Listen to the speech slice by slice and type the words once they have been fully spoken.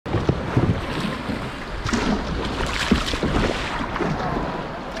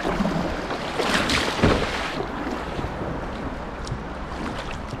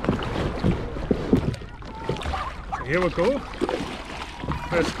here we go.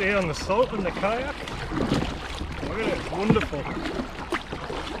 First day on the salt in the kayak. Look at it, it's wonderful.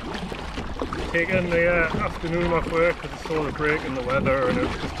 Taking the afternoon off work because I saw the break in the weather and it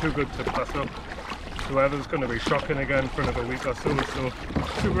was just too good to pass up. The weather's going to be shocking again for another week or so, so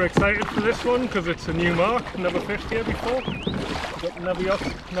super excited for this one because it's a new mark, never fished here before. Got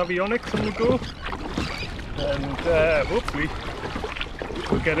Navionics on the go, and hopefully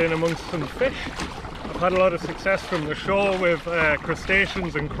we'll get in amongst some fish. I've had a lot of success from the shore with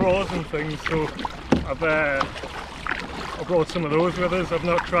crustaceans and crawls and things, so I've brought some of those with us. I've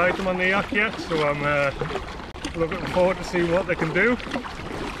not tried them on the yak yet, so I'm looking forward to seeing what they can do.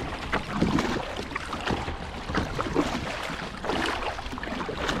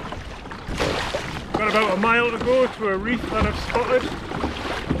 Got about a mile to go to a reef that I've spotted.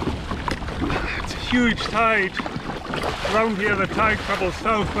 It's a huge tide. Around here the tide travels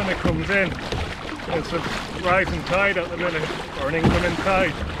south when it comes in. It's a rising tide at the minute, or an incoming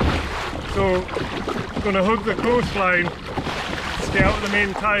tide. So I'm going to hug the coastline, stay out of the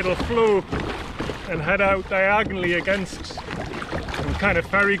main tidal flow and head out diagonally against, and kind of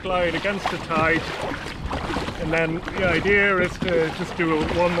ferry glide against the tide. And then the idea is to just do a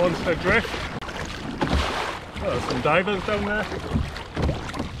one monster drift. Oh, there's some divers down there.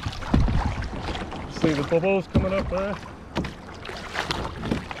 See the bubbles coming up there.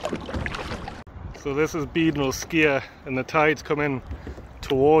 So this is Beadnell Skier and the tide's coming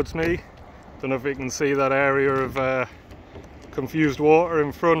towards me. Don't know if you can see that area of confused water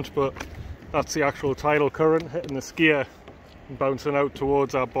in front, but that's the actual tidal current hitting the skier and bouncing out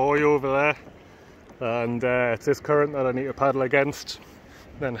towards our buoy over there. And it's this current that I need to paddle against,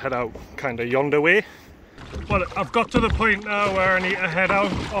 then head out kind of yonder way. Well, I've got to the point now where I need to head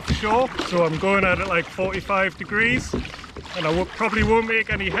out offshore, so I'm going at it like 45 degrees, and I probably won't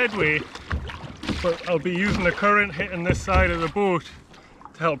make any headway, but I'll be using the current hitting this side of the boat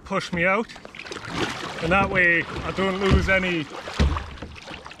to help push me out, and that way I don't lose any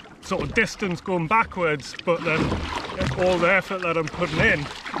sort of distance going backwards, but then all the effort that I'm putting in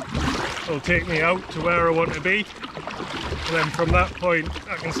will take me out to where I want to be. And then from that point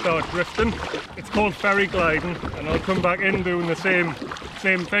I can start drifting. It's called ferry gliding, and I'll come back in doing the same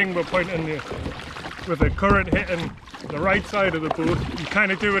thing, but pointing with the current hitting the right side of the boat. You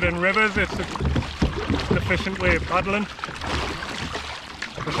kind of do it in rivers, it's an efficient way of paddling.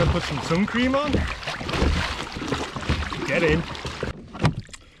 I should put some sun cream on. Get in.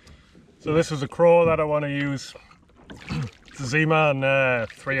 So this is a craw that I want to use. It's a Z-Man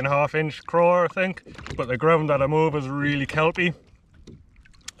 3.5 inch craw, I think, but the ground that I'm over is really kelpy,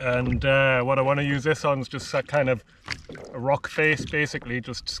 and what I want to use this on is just that kind of a rock face, basically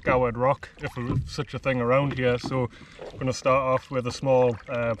just scoured rock, if there was such a thing around here. So I'm going to start off with a small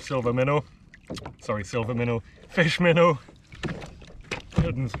fish minnow,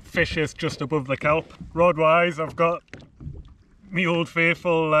 and fish is just above the kelp. Rod wise, I've got me old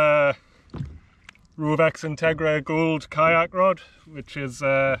faithful Rovex Integra gold kayak rod, which is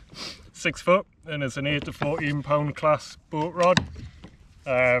 6 foot and it's an 8 to 14 pound class boat rod.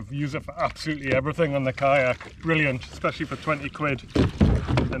 I've used it for absolutely everything on the kayak. Brilliant, especially for 20 quid.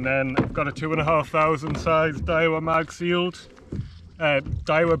 And then I've got a 2,500 size Daiwa mag sealed,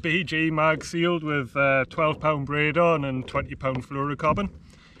 Daiwa BG mag sealed with 12 pound braid on and 20 pound fluorocarbon.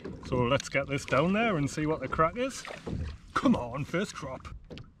 So let's get this down there and see what the crack is. Come on, first drop.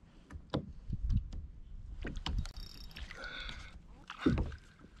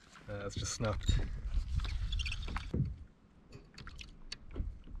 It's just snapped.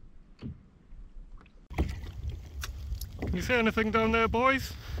 Can you see anything down there,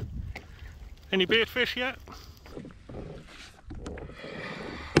 boys? Any bait fish yet?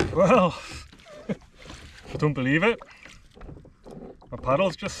 Well, I don't believe it. My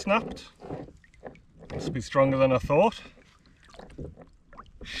paddle's just snapped. Must be stronger than I thought.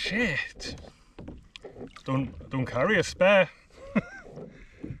 Shit! Don't carry a spare.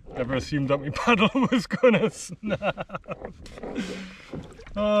 Never assumed that my paddle was gonna snap.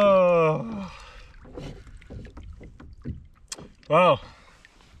 Oh. Well.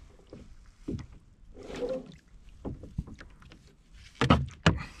 I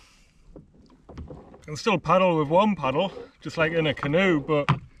can still paddle with one paddle, just like in a canoe,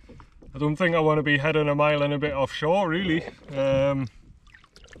 but I don't think I want to be heading a mile and a bit offshore, really.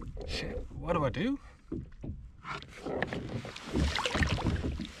 Shit, what do I do?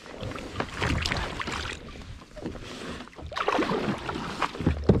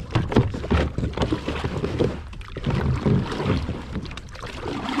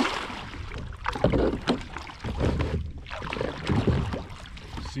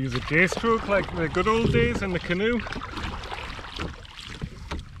 use a J-stroke like the good old days in the canoe.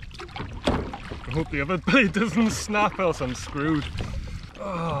 I hope the other blade doesn't snap, else I'm screwed.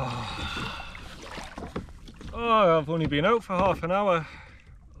 Oh, I've only been out for half an hour.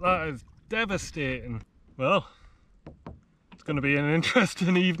 That is devastating. Well, it's going to be an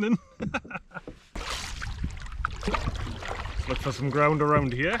interesting evening. Let's look for some ground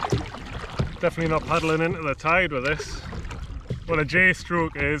around here. Definitely not paddling into the tide with this. What a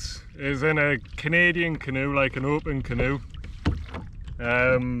J-stroke is in a Canadian canoe, like an open canoe.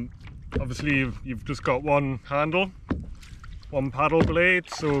 Obviously you've just got one handle, one paddle blade,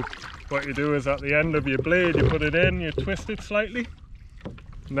 so what you do is at the end of your blade you put it in, you twist it slightly,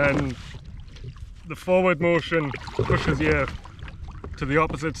 and then the forward motion pushes you to the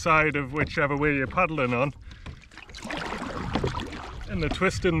opposite side of whichever way you're paddling on, and the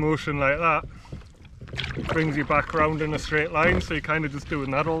twisting motion like that brings you back round in a straight line, so you're kind of just doing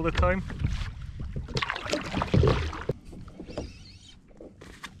that all the time.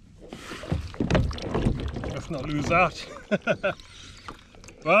 Let's not lose that.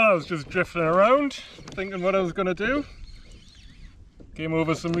 Well, I was just drifting around thinking what I was going to do. Came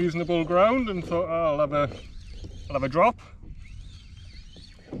over some reasonable ground and thought, oh, I'll have a drop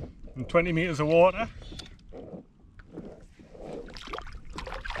in 20 metres of water.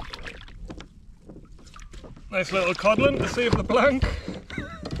 Nice little codling to save the plank.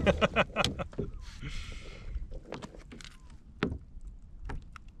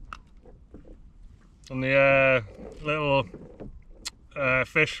 And the little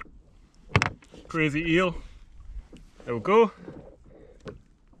fish, crazy eel. There we go.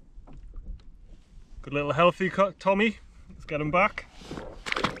 Good little healthy Tommy. Let's get him back.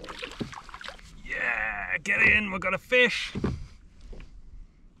 Yeah, get in, we've got a fish.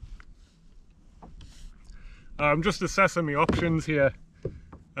 I'm just assessing my options here,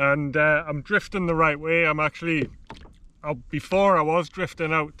 and I'm drifting the right way. I'm actually, before I was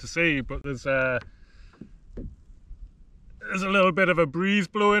drifting out to sea, but there's a little bit of a breeze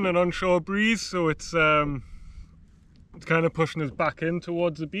blowing, an onshore breeze, so it's kind of pushing us back in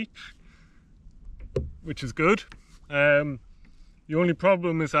towards the beach, which is good. The only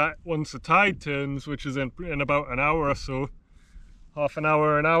problem is that once the tide turns, which is in about an hour or so, half an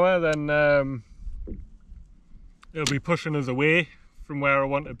hour, then it'll be pushing us away from where I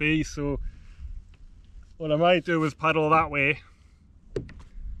want to be. So what I might do is paddle that way,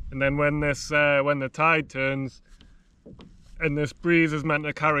 and then when the tide turns and this breeze is meant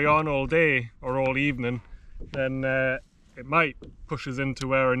to carry on all day or all evening, then it might push us into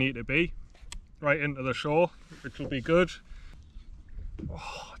where I need to be, right into the shore, which will be good.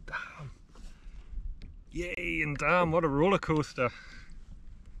 Oh damn, yay and damn, what a roller coaster.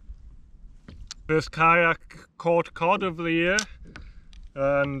 First kayak caught cod of the year,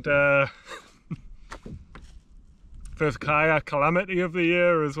 and first kayak calamity of the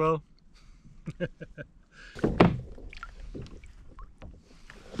year as well.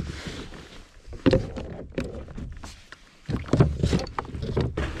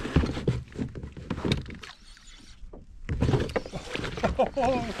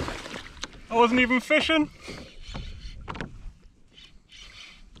 I wasn't even fishing.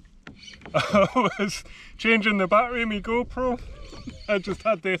 I was changing the battery in my GoPro. I just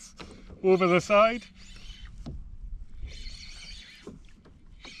had this over the side.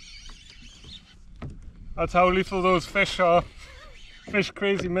 That's how lethal those fish are. Fish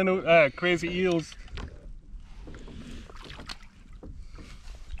crazy crazy eels.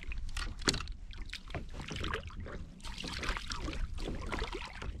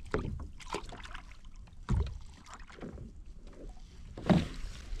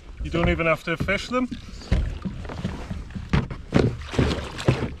 You don't even have to fish them.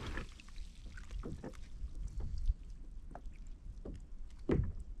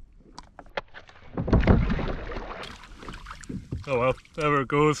 Oh well, there it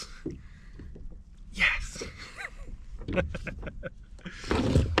goes. Yes! Let's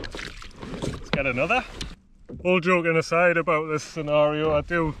get another. All joking aside about this scenario, I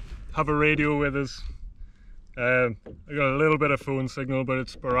do have a radio with us. I got a little bit of phone signal, but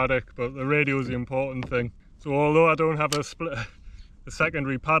it's sporadic, but the radio is the important thing. So although I don't have a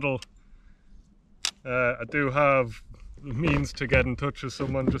secondary paddle, I do have the means to get in touch with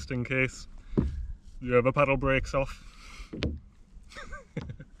someone just in case the other paddle breaks off.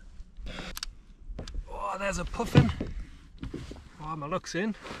 Oh, there's a puffin. Oh, my luck's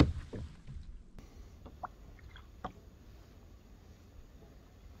in.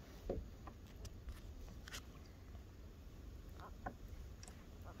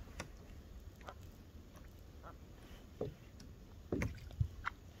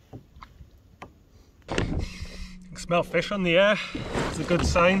 Smell fish on the air, it's a good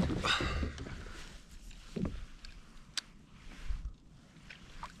sign.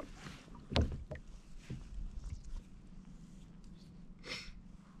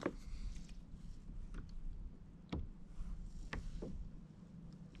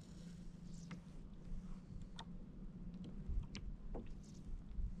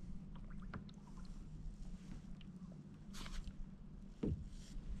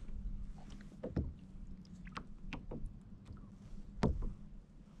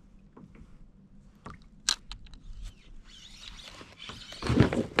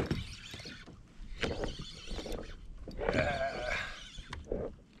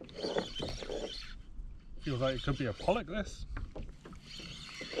 Feels like it could be a pollack, this.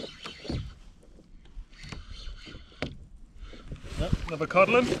 Yep, another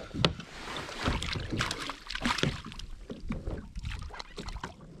codlin.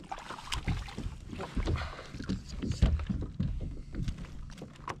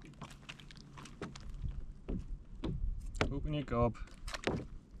 Open your gob.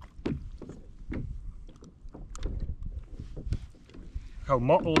 How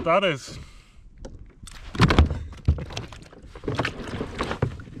mottled that is.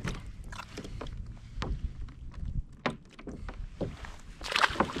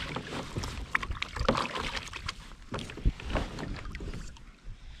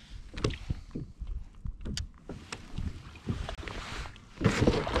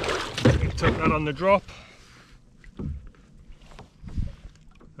 Took that on the drop.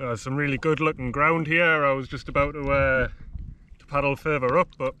 Some really good looking ground here. I was just about to paddle further up,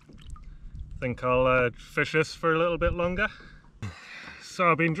 but I think I'll fish this for a little bit longer.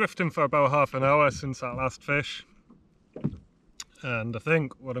 So I've been drifting for about half an hour since that last fish, and I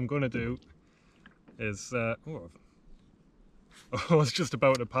think what I'm going to do is I was just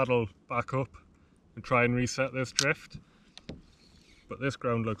about to paddle back up and try and reset this drift, but this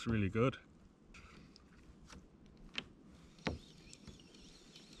ground looks really good.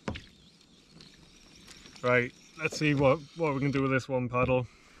 Right, let's see what we can do with this one paddle.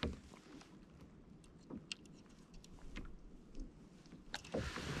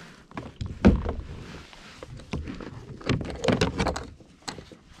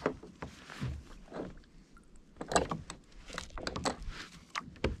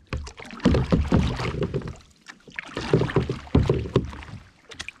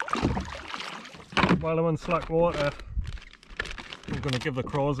 While I'm on slack water, I'm going to give the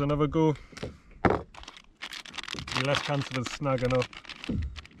Crawz another go. Less chance of it snagging up.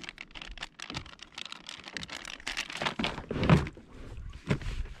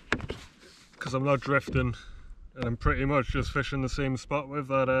 Because I'm not drifting and I'm pretty much just fishing the same spot with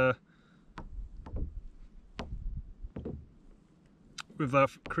that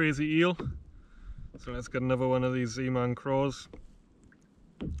crazy eel. So let's get another one of these Z-Man Crawz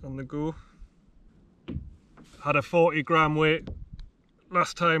on the go. Had a 40 gram weight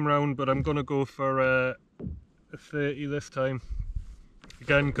last time round, but I'm gonna go for a 30 this time,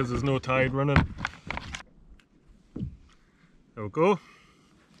 again because there's no tide running. There we go.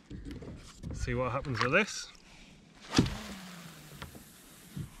 See what happens with this.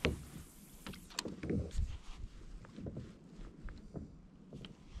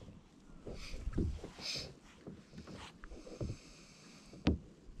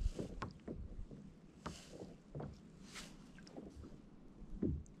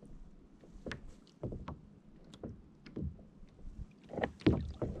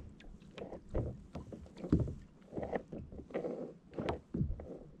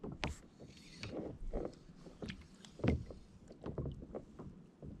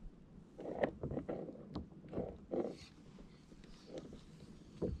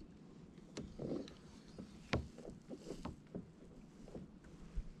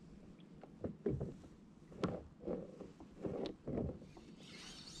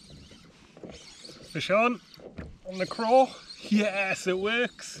 Fish on the craw. Yes, it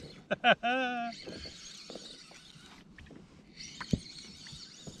works.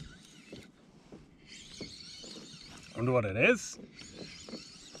 Wonder what it is.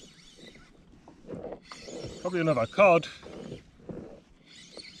 Probably another cod.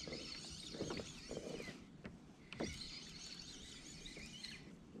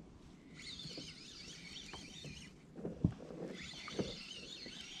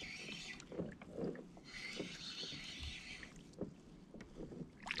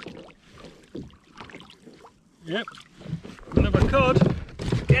 Yep, another cod.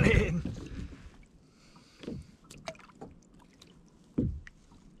 Get in.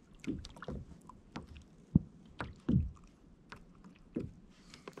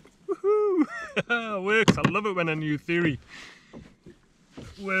 Woohoo! it works. I love it when a new theory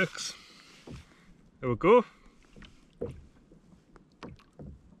works. There we go.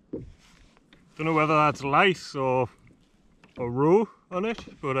 Don't know whether that's lice or roe on it,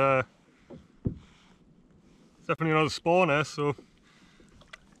 but it's definitely not a spawner, so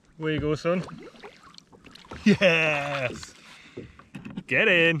away you go, son. Yes! Get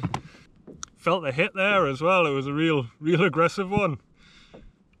in! Felt the hit there as well. It was a real aggressive one.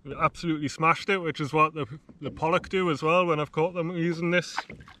 We absolutely smashed it, which is what the pollack do as well when I've caught them using this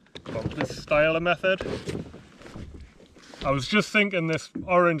style of method. I was just thinking this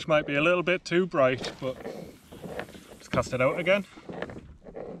orange might be a little bit too bright, but let's cast it out again.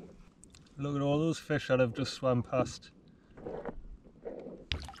 Look at all those fish that have just swam past.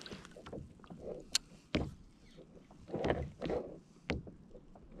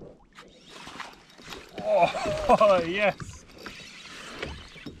 Oh, yes!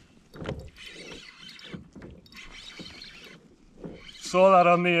 Saw that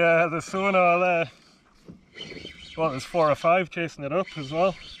on the sonar there. Well, there's 4 or 5 chasing it up as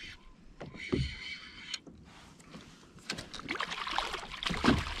well.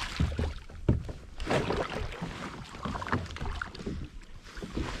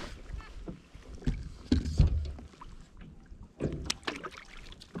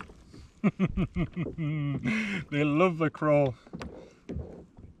 They love the crawl.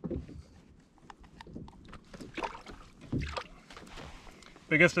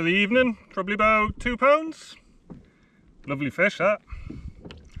 Biggest of the evening, probably about 2 pounds. Lovely fish, that.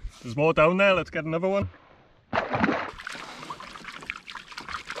 There's more down there, let's get another one.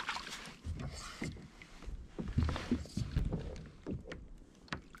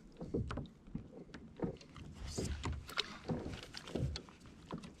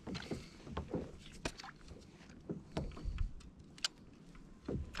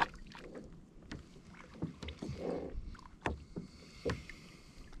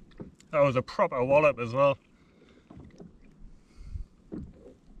 That was a proper wallop as well.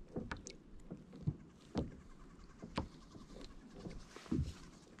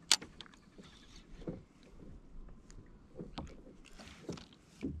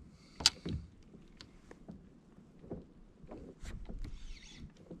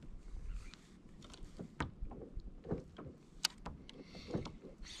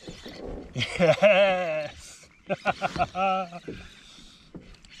 Yes!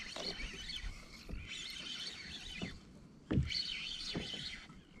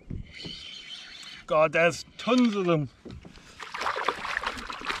 God, there's tons of them.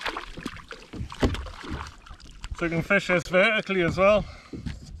 So you can fish this vertically as well.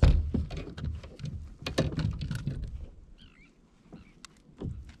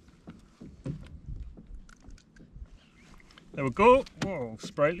 There we go. Whoa,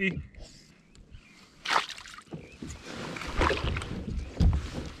 sprightly.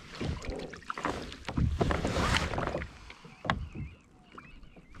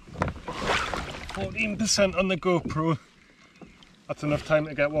 %, on the GoPro. That's enough time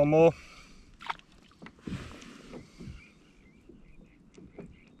to get one more.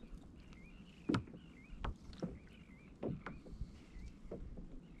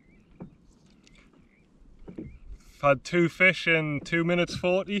 I've had 2 fish in 2 minutes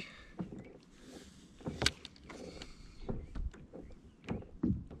 40.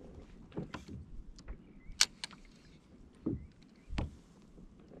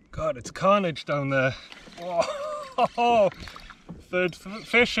 God, it's carnage down there. Oh, 3rd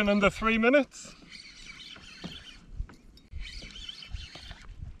fish in under 3 minutes.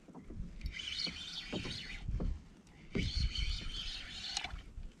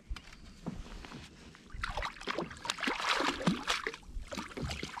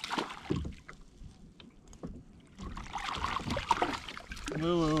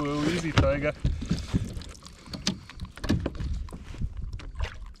 Whoa, easy, tiger.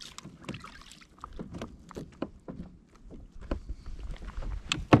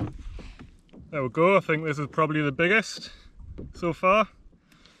 There we go, I think this is probably the biggest so far.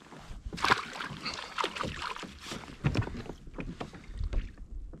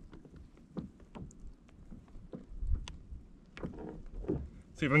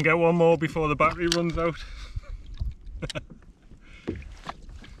 See if I can get one more before the battery runs out.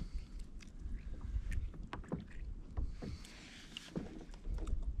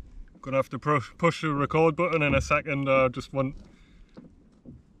 Gonna have to push the record button in a second. I just want...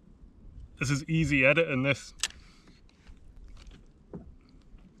 This is easy editing, this.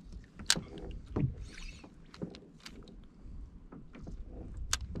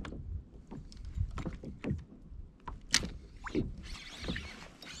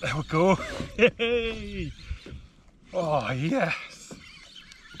 There we go. Hey! Oh yes!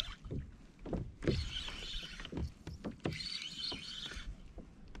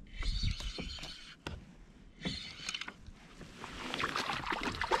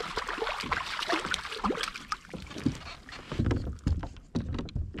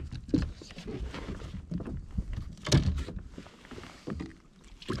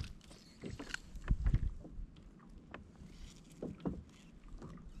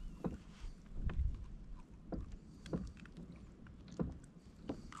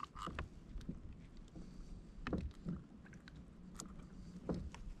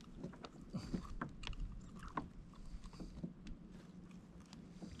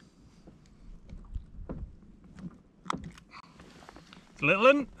 Little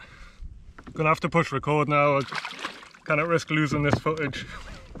one. Gonna have to push record now. I cannot risk losing this footage.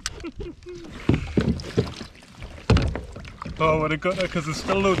 Oh, what a gutter, because there's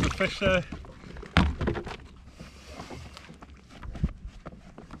still loads of fish there.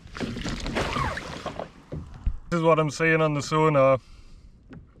 This is what I'm seeing on the sonar.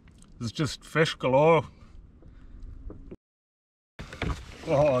 There's just fish galore.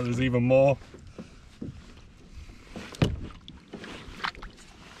 Oh, there's even more.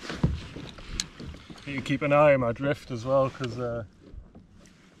 Need to keep an eye on my drift as well, because I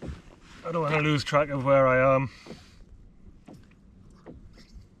don't want to lose track of where I am.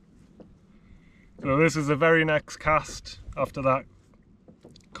 So this is the very next cast after that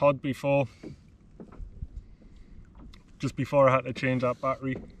cod before. Just before I had to change that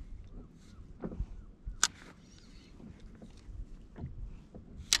battery.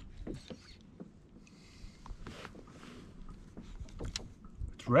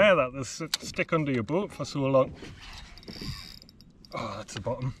 It's rare that they stick under your boat for so long. Oh, that's the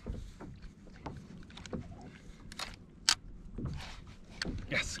bottom.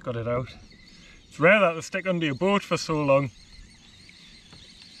 Yes, got it out. It's rare that they stick under your boat for so long.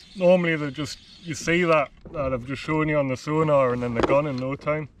 Normally they just, you see that I've just shown you on the sonar and then they're gone in no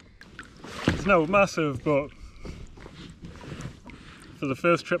time. It's not massive, but for the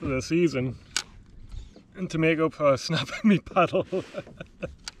first trip of the season, and to make up for snapping me paddle.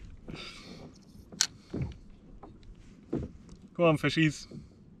 Come on, fishies.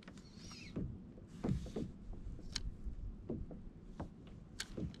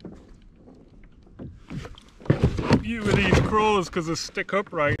 You with these Crawz, because they stick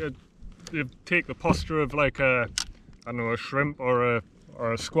upright, they take the posture of like a, I don't know, a shrimp or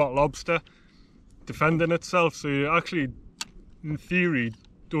a squat lobster defending itself. So you actually, in theory,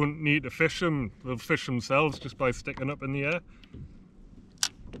 don't need to fish them. They'll fish themselves just by sticking up in the air.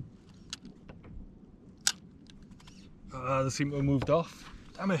 Ah, they seem to have moved off.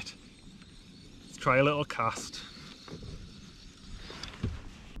 Damn it. Let's try a little cast.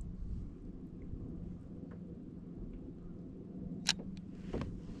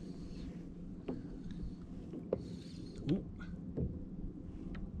 Ooh.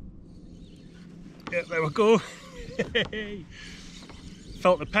 Yeah, there we go.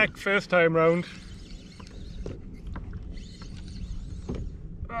 Felt the peck first time round.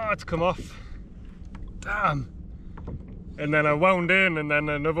 Ah, it's come off. Damn. And then I wound in and then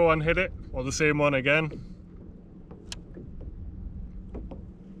another one hit it, or the same one again.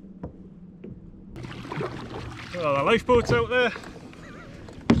 Oh, the lifeboat's out there.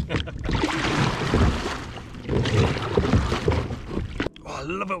 Oh, I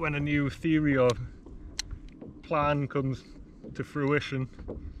love it when a new theory or plan comes to fruition.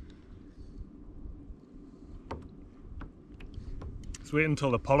 Let's wait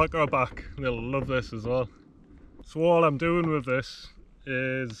until the pollack are back. They'll love this as well. So all I'm doing with this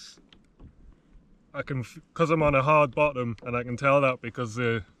is I can, because I'm on a hard bottom, and I can tell that because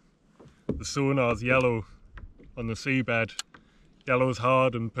the sonar's yellow on the seabed. Yellow's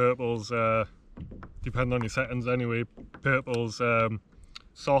hard and purple's, depending on your settings anyway, purple's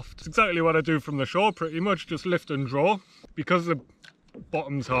soft. It's exactly what I do from the shore pretty much, just lift and draw. Because the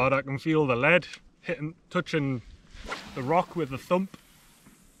bottom's hard, I can feel the lead touching the rock with a thump.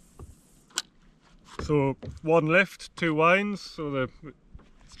 So one lift, two winds, so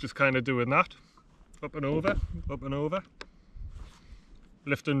it's just kind of doing that. Up and over, up and over.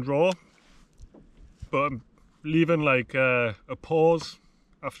 Lift and draw. But I'm leaving like a pause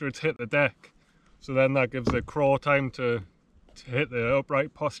after it's hit the deck. So then that gives the craw time to hit the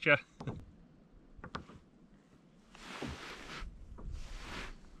upright posture.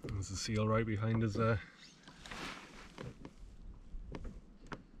 There's a seal right behind us there.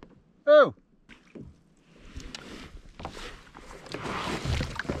 Oh!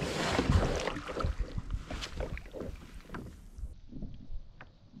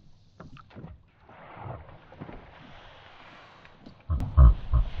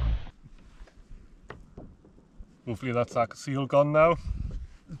 Hopefully that's that seal gone now.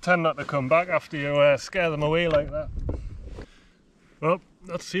 They tend not to come back after you scare them away like that. Well,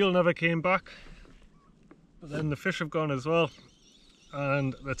 that seal never came back, but then the fish have gone as well,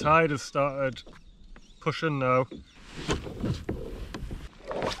 and the tide has started pushing now.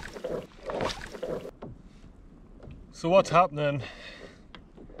 So what's happening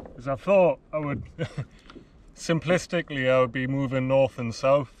is I thought I would, simplistically I would be moving north and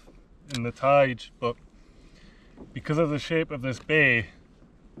south in the tide, but because of the shape of this bay,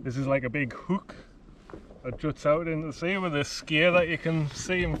 this is like a big hook that juts out into the sea with this skier that you can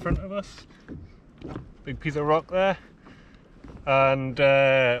see in front of us. Big piece of rock there. And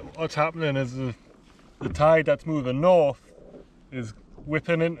what's happening is the tide that's moving north is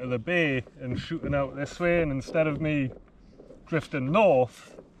whipping into the bay and shooting out this way, and instead of me drifting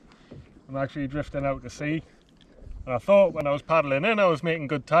north, I'm actually drifting out to sea. And I thought when I was paddling in I was making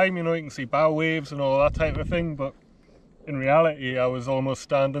good time, you know, you can see bow waves and all that type of thing, but in reality I was almost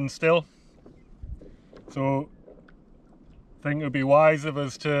standing still. So I think it would be wise of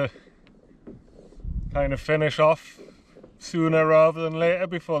us to kind of finish off sooner rather than later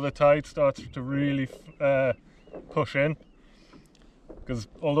before the tide starts to really push in. Because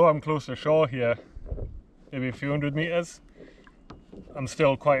although I'm close to shore here, maybe a few hundred meters, I'm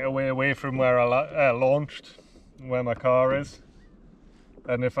still quite a way away from where I launched, where my car is.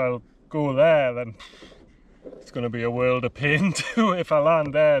 And if I go there, then it's going to be a world of pain to, if I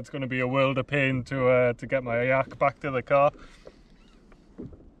land there, it's going to be a world of pain to get my yak back to the car.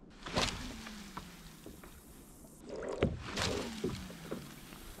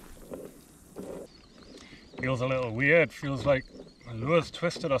 Feels a little weird, feels like my lure's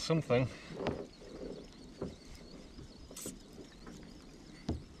twisted or something.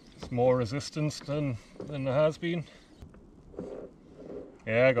 It's more resistance than there has been.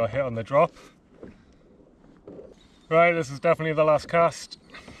 Yeah, I got hit on the drop. Right, this is definitely the last cast.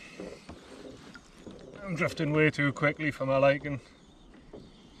 I'm drifting way too quickly for my liking.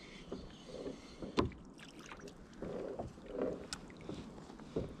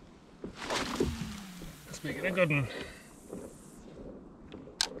 Let's make it a good one.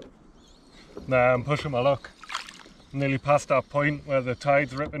 Nah, I'm pushing my luck. I'm nearly past that point where the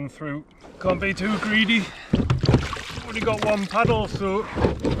tide's ripping through. Can't be too greedy. Only got one paddle, so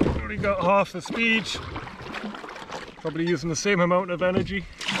only got half the speed. Probably using the same amount of energy.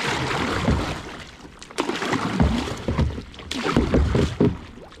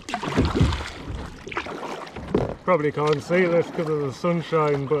 Probably can't see this because of the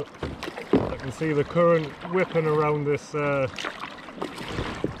sunshine, but I can see the current whipping around this the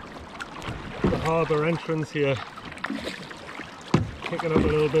harbour entrance here, kicking up a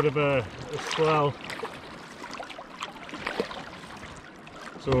little bit of a swell.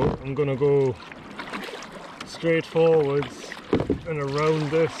 So I'm gonna go straight forwards and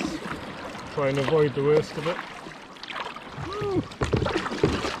around this, try and avoid the worst of it. Woo.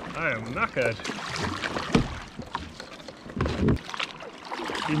 I am knackered.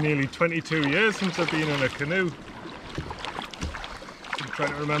 It's been nearly 22 years since I've been in a canoe. I'm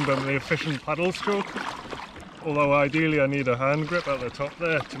trying to remember the efficient paddle stroke, although ideally I need a hand grip at the top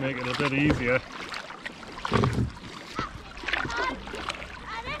there to make it a bit easier.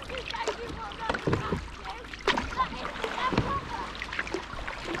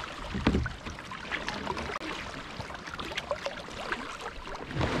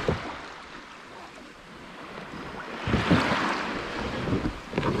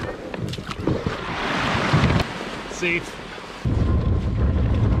 Safe.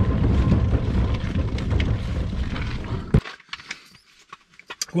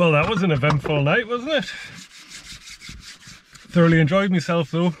 Well, that was an eventful night, wasn't it? Thoroughly enjoyed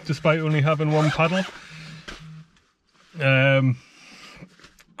myself though, despite only having one paddle.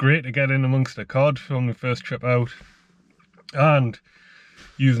 Great to get in amongst the cod on my first trip out, and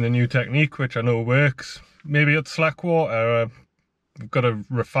using a new technique which I know works. Maybe it's slack water. I've got to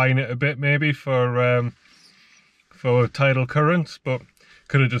refine it a bit maybe for tidal currents, but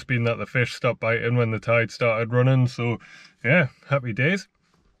could have just been that the fish stopped biting when the tide started running. So yeah, happy days.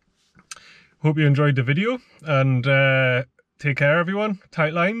 Hope you enjoyed the video, and take care everyone,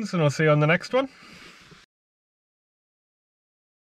 tight lines, and I'll see you on the next one.